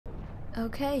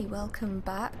Okay, welcome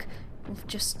back. I've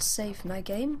just saved my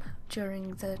game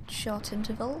during the short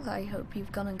interval. I hope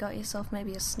you've gone and got yourself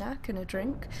maybe a snack and a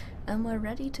drink, and we're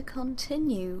ready to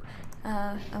continue.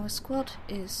 Our squad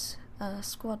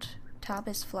tab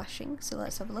is flashing, so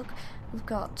let's have a look. We've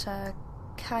got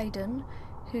Kaiden,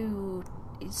 who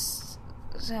is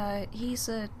he's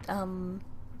a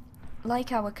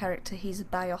like our character, he's a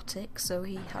biotic, so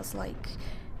he has like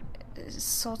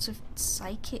sort of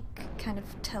psychic, kind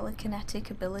of telekinetic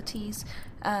abilities,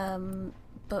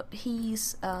 but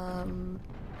he's a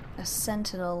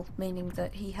sentinel, meaning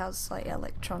that he has like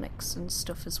electronics and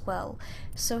stuff as well,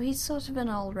 so he's sort of an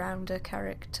all-rounder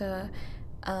character.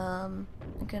 I'm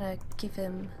gonna give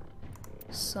him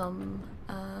some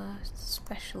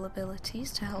special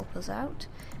abilities to help us out.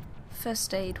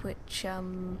 First aid, which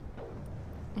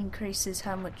increases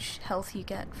how much health you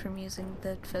get from using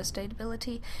the first aid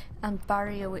ability, and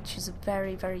barrier, which is a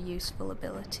very, very useful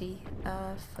ability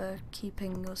for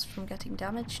keeping us from getting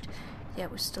damaged. Yeah,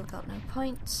 we've still got no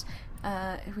points.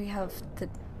 We have the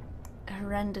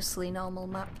horrendously normal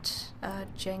mapped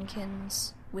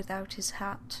Jenkins without his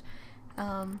hat.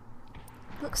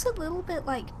 Looks a little bit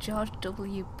like George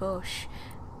W. Bush.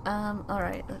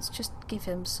 Alright, let's just give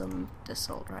him some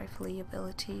assault rifle-y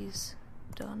abilities.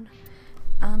 Done.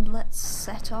 And let's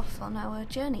set off on our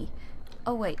journey.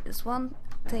 Oh wait, there's one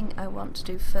thing I want to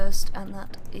do first, and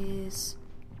that is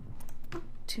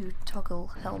to toggle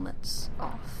helmets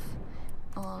off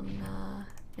on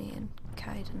me and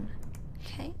Kaiden.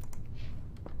 Okay,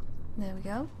 there we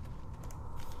go.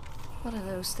 What are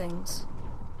those things?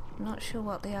 I'm not sure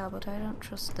what they are, but I don't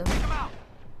trust them.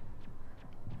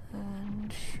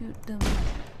 And shoot them.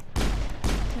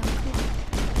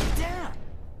 Damn!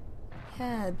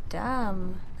 Yeah,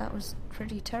 damn, that was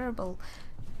pretty terrible.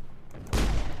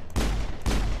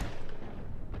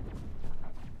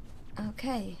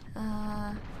 Okay,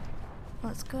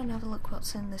 let's go and have a look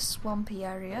what's in this swampy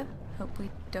area. Hope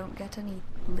we don't get any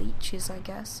leeches, I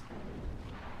guess.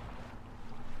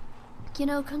 You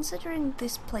know, considering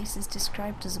this place is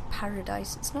described as a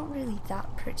paradise, it's not really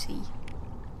that pretty.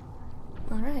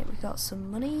 Alright, we got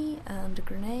some money, and a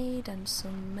grenade, and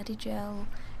some medigel,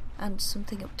 and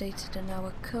something updated in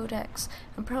our codex.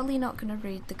 I'm probably not going to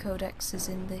read the codexes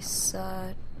in this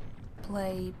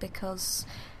play, because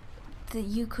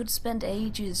you could spend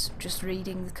ages just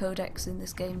reading the codex in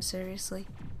this game, seriously.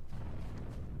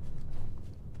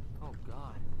 Oh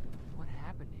god, what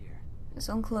happened here? It's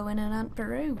Uncle Owen and Aunt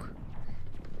Beru.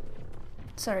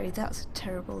 Sorry, that's a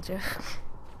terrible joke.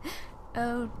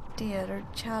 Oh dear, there are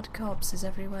charred corpses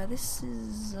everywhere. This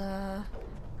is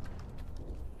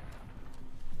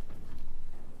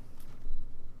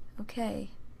okay.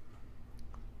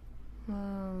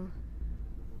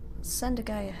 Let's send a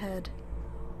guy ahead.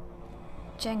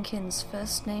 Jenkins,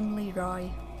 first name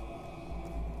Leroy.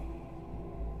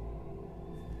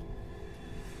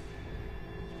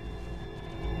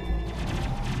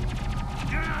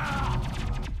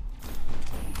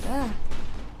 Ah.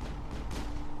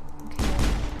 Okay.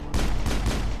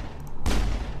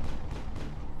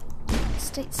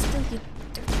 Stay still, you.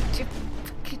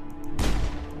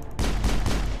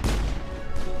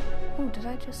 Oh, did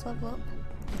I just level up?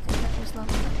 I think I just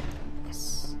leveled up.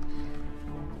 Yes.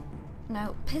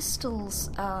 Now, pistols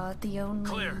are the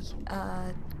only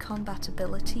combat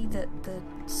ability that the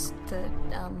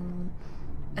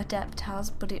adept has,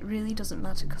 but it really doesn't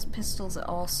matter because pistols are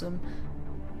awesome.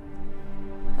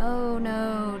 Oh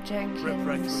no, Jenkins. Rip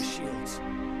right through his shields.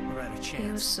 We're out of chance.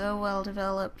 He was so well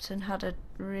developed and had a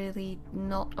really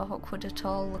not awkward at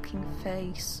all looking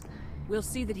face. We'll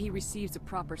see that he receives a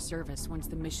proper service once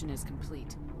the mission is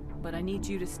complete. But I need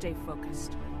you to stay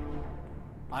focused.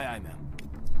 Aye, aye, ma'am.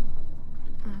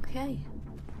 Okay.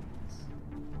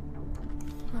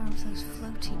 More of those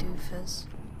floaty-doofers.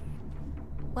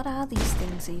 What are these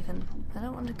things even? I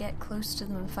don't want to get close to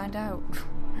them and find out.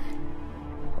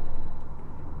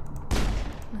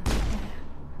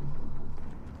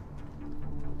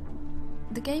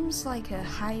 The game's like a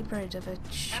hybrid of a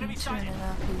shooter and an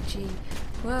RPG.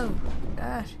 Whoa,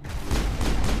 gosh.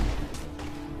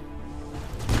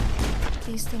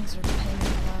 These things are a pain in the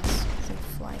ass because they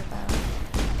fly about.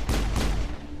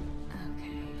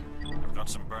 Okay. I've got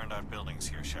some burned out buildings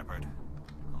here, Shepard.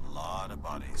 A lot of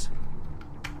bodies.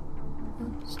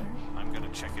 Oh, sorry. I'm gonna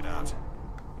check it out.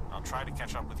 I'll try to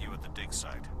catch up with you at the dig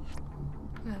site.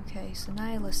 Okay, so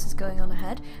Nihilus is going on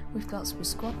ahead. We've got some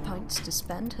squad points to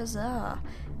spend, huzzah!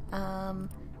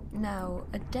 Now,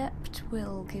 Adept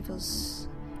will give us...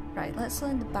 Right, let's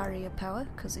learn the barrier power,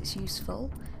 because it's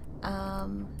useful.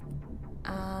 And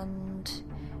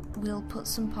we'll put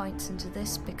some points into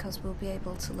this because we'll be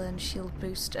able to learn shield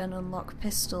boost and unlock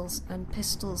pistols, and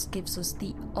pistols gives us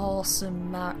the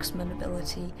awesome marksman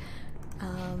ability.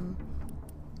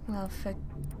 Well, for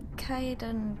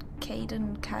Kaiden,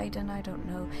 I don't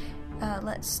know.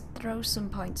 Let's throw some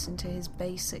points into his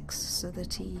basics so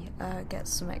that he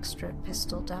gets some extra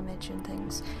pistol damage and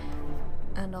things,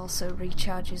 and also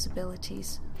recharges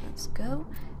abilities. Let's go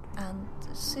and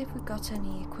see if we've got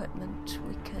any equipment.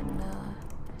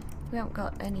 We haven't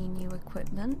got any new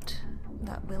equipment.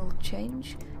 That will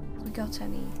change. Have we got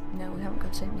any? No, we haven't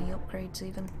got any upgrades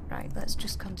even. Right, let's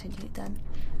just continue then.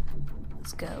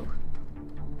 Let's go.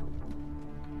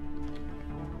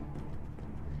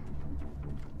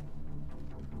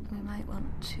 We might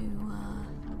want to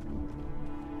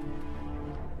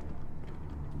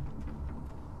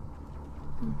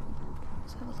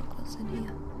let's have a look what's in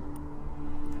here.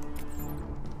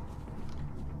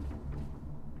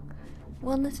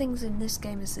 One of the things in this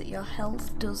game is that your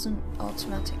health doesn't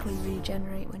automatically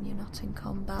regenerate when you're not in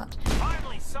combat.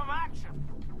 Finally, some action!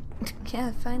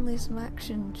 Yeah, finally some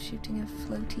action shooting a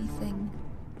floaty thing.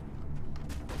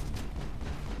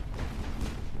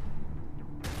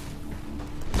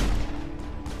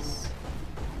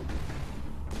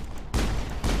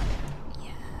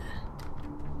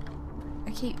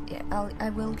 I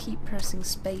will keep pressing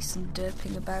space and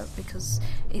derping about because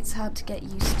it's hard to get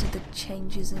used to the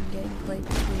changes in gameplay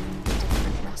between the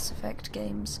different Mass Effect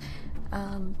games.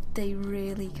 They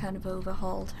really kind of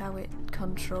overhauled how it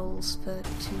controls for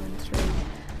 2 and 3,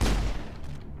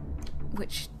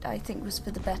 which I think was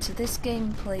for the better. This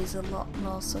game plays a lot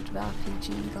more sort of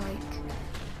RPG-like.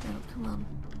 Oh, come on.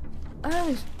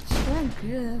 Oh,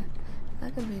 good.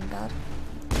 That could have been bad.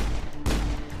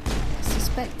 I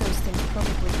suspect those things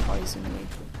probably poison you.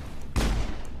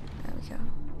 There we go.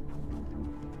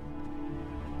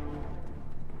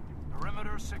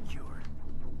 Perimeter secured.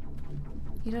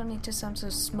 You don't need to sound so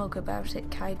smug about it,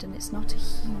 Kaiden. It's not a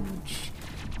huge...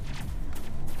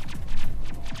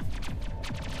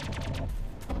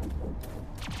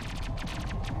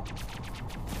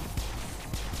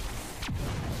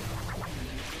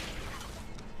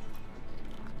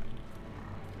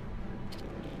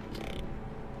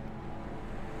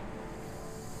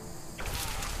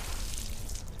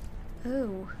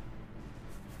 Oh.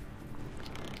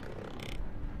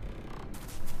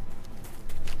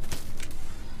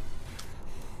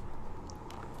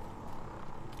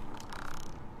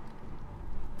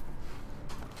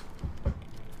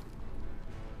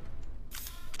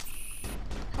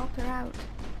 Help her out.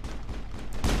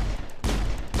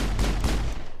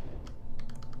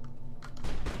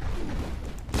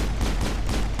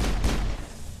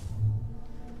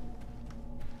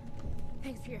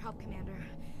 Thanks for your help, Commander.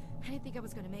 I didn't think I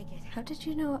was gonna make it. How do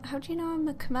you know I'm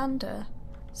a commander?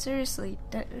 Seriously,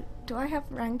 do I have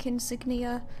rank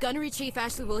insignia? Gunnery Chief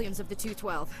Ashley Williams of the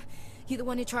 212. You the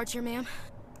one in charge here, ma'am?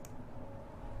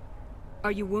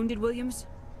 Are you wounded, Williams?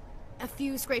 A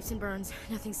few scrapes and burns,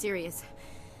 nothing serious.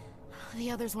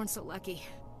 The others weren't so lucky.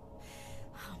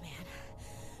 Oh man.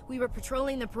 We were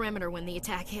patrolling the perimeter when the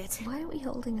attack hit. Why are we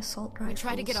holding assault rifles? We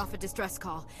tried to get off a distress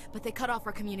call, but they cut off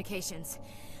our communications.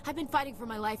 I've been fighting for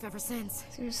my life ever since.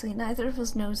 Seriously, neither of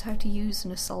us knows how to use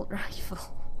an assault rifle.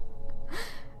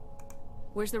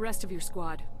 Where's the rest of your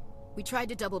squad? We tried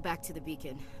to double back to the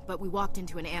beacon, but we walked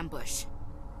into an ambush.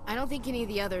 I don't think any of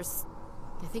the others...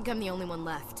 I think I'm the only one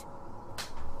left.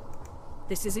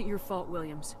 This isn't your fault,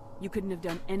 Williams. You couldn't have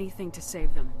done anything to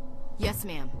save them. Yes,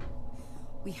 ma'am.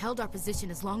 We held our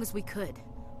position as long as we could,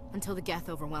 until the Geth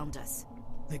overwhelmed us.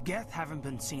 The Geth haven't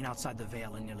been seen outside the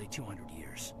Veil in nearly 200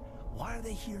 years. Why are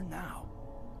they here now?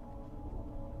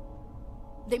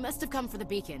 They must have come for the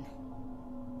beacon.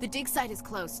 The dig site is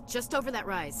close, just over that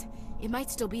rise. It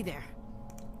might still be there.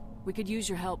 We could use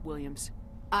your help, Williams.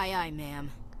 Aye, aye,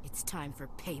 ma'am. It's time for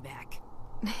payback.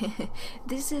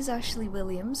 This is Ashley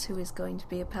Williams, who is going to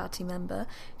be a party member.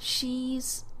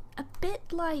 She's a bit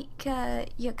like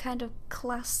your kind of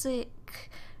classic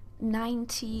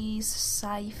 90s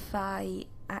sci-fi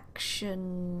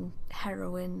action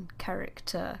heroine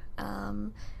character.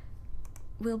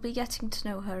 We'll be getting to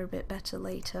know her a bit better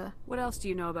later. What else do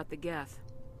you know about the Geth?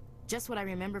 Just what I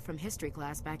remember from history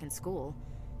class back in school.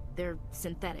 They're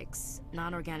synthetics,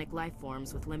 non-organic life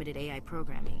forms with limited AI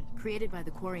programming, created by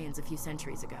the Quarians a few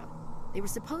centuries ago. They were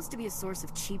supposed to be a source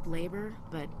of cheap labor,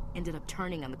 but ended up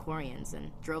turning on the Quarians and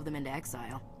drove them into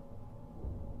exile.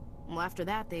 Well, after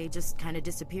that, they just kind of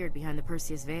disappeared behind the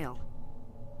Perseus Veil.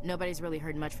 Nobody's really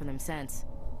heard much from them since.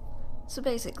 So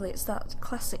basically it's that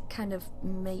classic kind of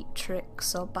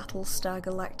Matrix or Battlestar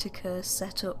Galactica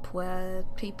setup where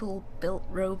people built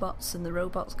robots and the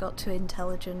robots got too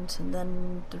intelligent and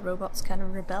then the robots kind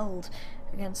of rebelled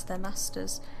against their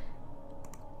masters.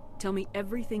 Tell me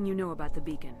everything you know about the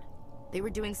beacon. They were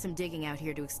doing some digging out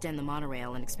here to extend the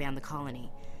monorail and expand the colony.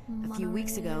 A few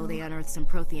weeks ago, Monorail. they unearthed some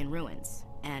Prothean ruins,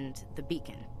 and the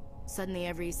beacon. Suddenly,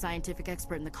 every scientific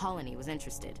expert in the colony was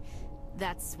interested.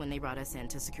 That's when they brought us in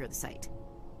to secure the site.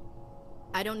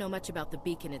 I don't know much about the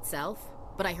beacon itself,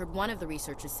 but I heard one of the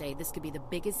researchers say this could be the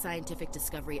biggest scientific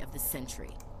discovery of the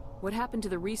century. What happened to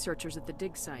the researchers at the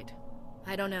dig site?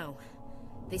 I don't know.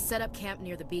 They set up camp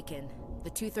near the beacon. The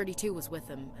 232 was with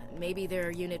them. Maybe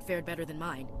their unit fared better than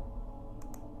mine.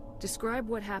 Describe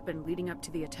what happened leading up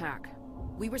to the attack.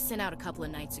 We were sent out a couple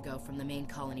of nights ago from the main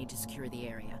colony to secure the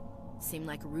area. Seemed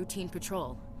like a routine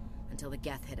patrol, until the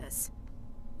Geth hit us.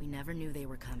 We never knew they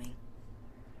were coming.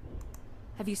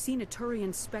 Have you seen a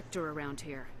Turian Spectre around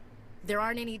here? There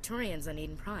aren't any Turians on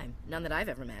Eden Prime. None that I've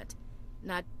ever met.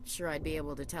 Not sure I'd be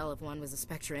able to tell if one was a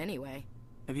Spectre anyway.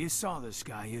 If you saw this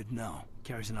guy, you'd know.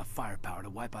 Carries enough firepower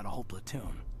to wipe out a whole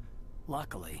platoon.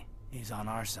 Luckily, he's on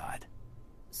our side.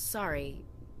 Sorry.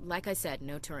 Like I said,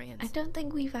 no Turians. I don't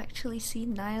think we've actually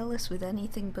seen Nihilus with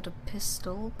anything but a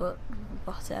pistol, but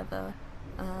whatever.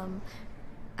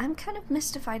 I'm kind of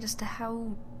mystified as to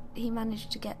how he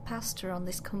managed to get past her on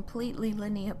this completely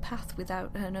linear path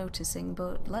without her noticing,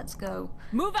 but let's go.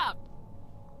 Move out!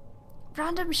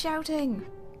 Random shouting!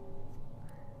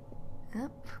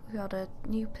 Yep, we got a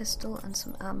new pistol and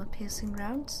some armor-piercing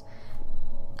rounds.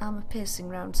 Armor-piercing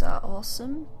rounds are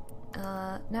awesome.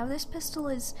 Now this pistol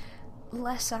is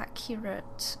less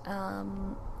accurate,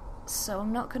 so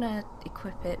I'm not going to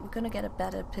equip it. We're going to get a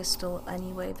better pistol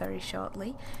anyway very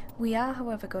shortly. We are,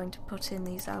 however, going to put in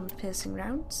these armor-piercing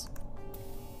rounds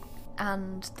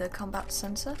and the combat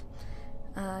sensor,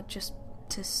 just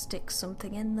to stick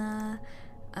something in there.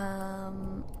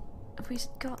 Have we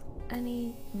got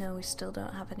any? No, we still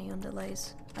don't have any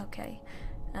underlays. Okay.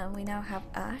 We now have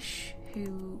Ash,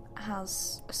 who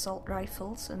has assault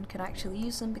rifles and can actually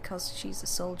use them because she's a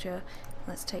soldier.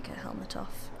 Let's take her helmet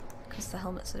off, because the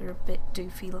helmets are a bit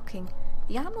doofy looking.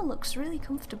 The armor looks really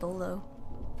comfortable though.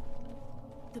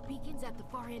 The beacon's at the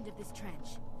far end of this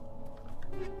trench.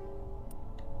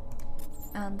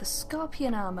 And the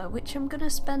Scorpion armor, which I'm going to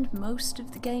spend most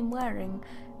of the game wearing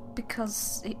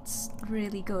because it's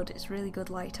really good. It's really good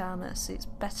light armor, so it's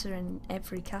better in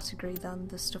every category than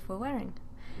the stuff we're wearing.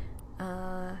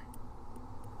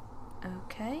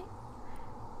 Okay.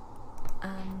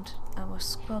 And our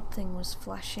squad thing was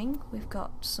flashing. We've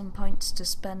got some points to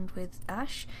spend with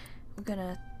Ash. We're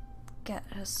gonna get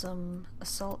her some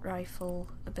assault rifle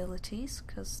abilities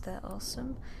because they're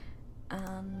awesome,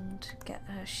 and get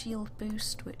her shield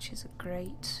boost, which is a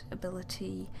great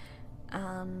ability,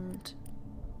 and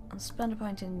I'll spend a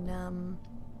point in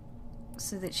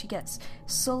so that she gets...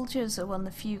 Soldiers are one of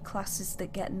the few classes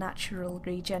that get natural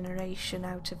regeneration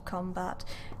out of combat,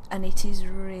 and it is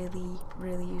really,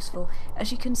 really useful.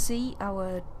 As you can see,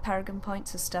 our Paragon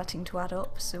points are starting to add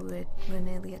up, so we're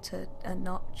nearly at a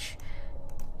notch.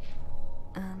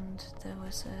 And there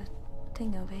was a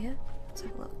thing over here. Let's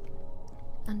have a look.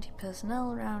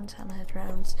 Anti-personnel rounds, handhead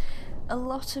rounds. A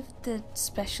lot of the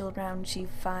special rounds you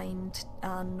find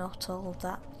are not all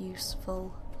that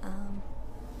useful.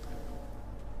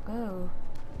 Oh,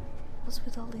 what's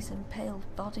with all these impaled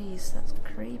bodies? That's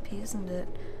creepy, isn't it?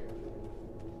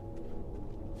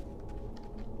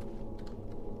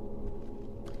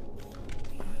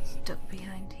 What's stuck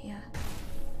behind here?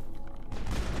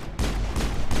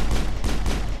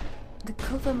 The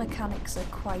cover mechanics are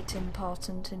quite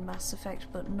important in Mass Effect,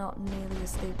 but not nearly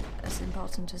as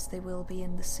important as they will be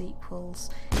in the sequels.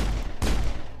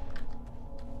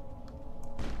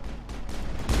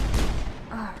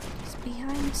 Ah, he's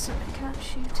behind, so I can't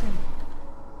shoot him.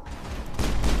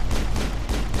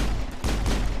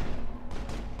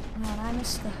 Man, I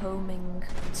miss the homing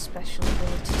special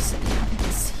abilities that you have in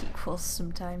the sequels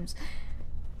sometimes.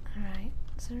 Alright,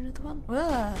 is there another one?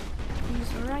 Whoa!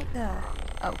 He's right there.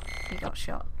 Oh, he got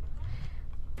shot.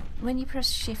 When you press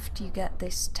shift you get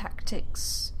this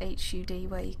tactics HUD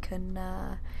where you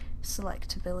can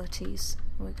select abilities.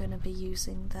 We're going to be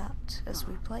using that as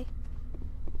we play.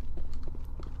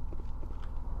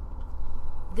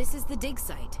 This is the dig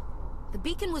site. The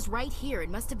beacon was right here. It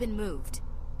must have been moved.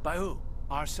 By who?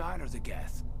 Our side or the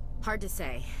Geth? Hard to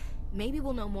say. Maybe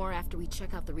we'll know more after we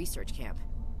check out the research camp.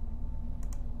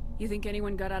 You think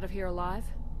anyone got out of here alive?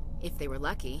 If they were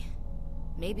lucky.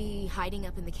 Maybe hiding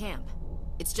up in the camp.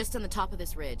 It's just on the top of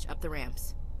this ridge, up the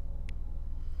ramps.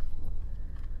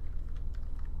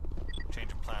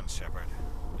 to plan, Shepard.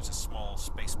 There's a small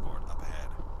spaceport up ahead.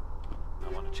 I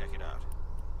want to check it out.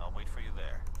 I'll wait for you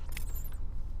there.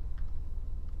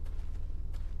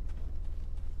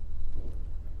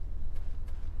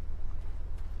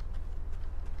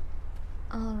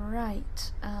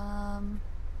 Alright,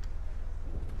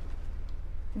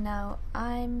 now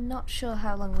I'm not sure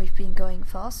how long we've been going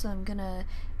for, so I'm gonna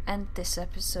end this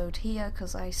episode here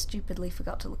because I stupidly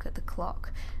forgot to look at the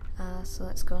clock. So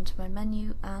let's go onto my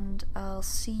menu and I'll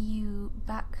see you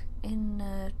back in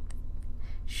a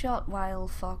short while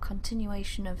for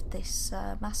continuation of this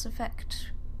Mass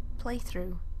Effect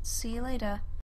playthrough. See you later.